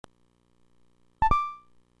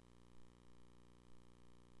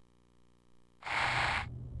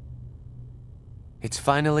It's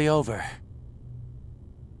finally over.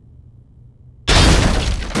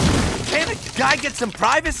 Can't a guy get some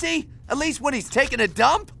privacy? At least when he's taking a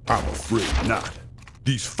dump? I'm afraid not.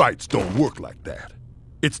 These fights don't work like that.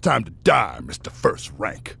 It's time to die, Mr. First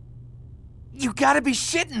Rank. You gotta be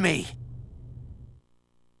shitting me!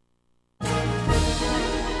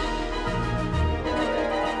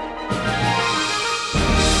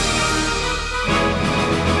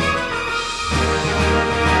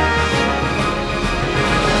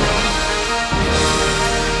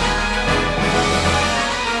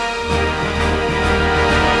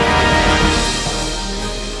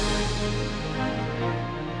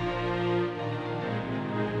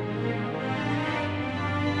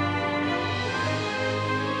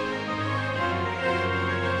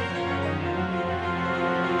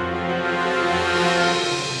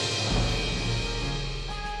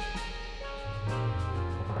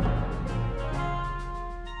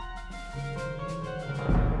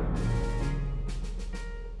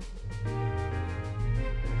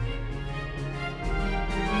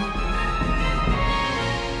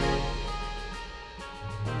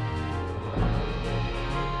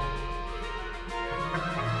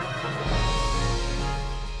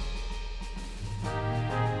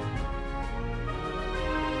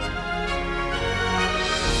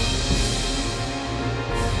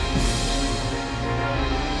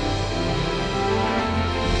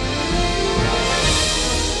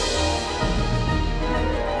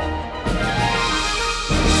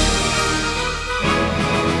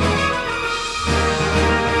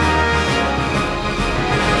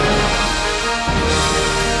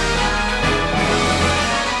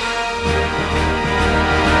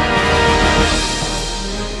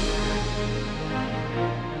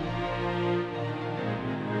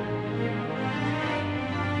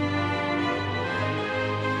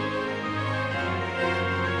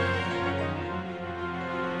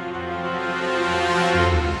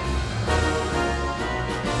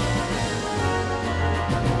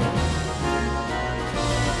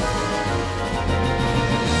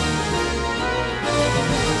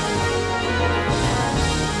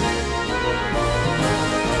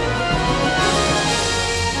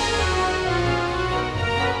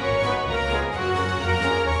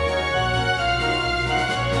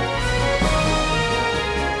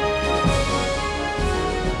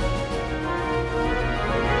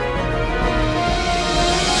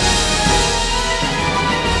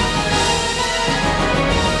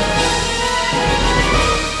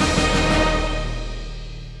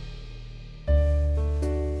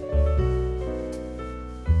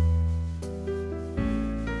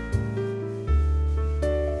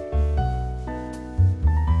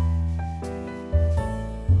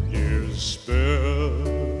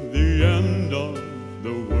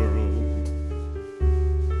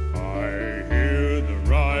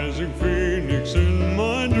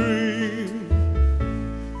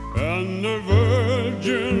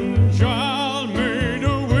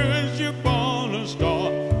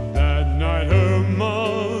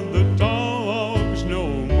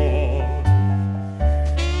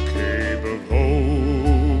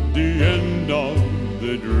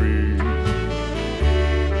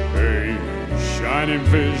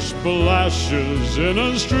 Fish splashes in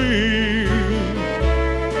a stream,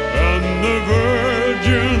 and the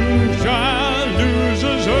virgin child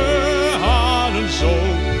loses her heart and soul.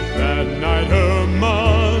 That night her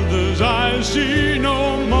mother's eyes see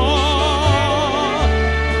no more.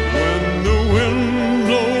 When the wind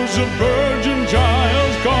blows, a virgin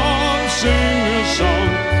child's gone, sing a song,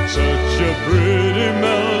 such a pretty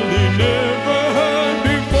melody.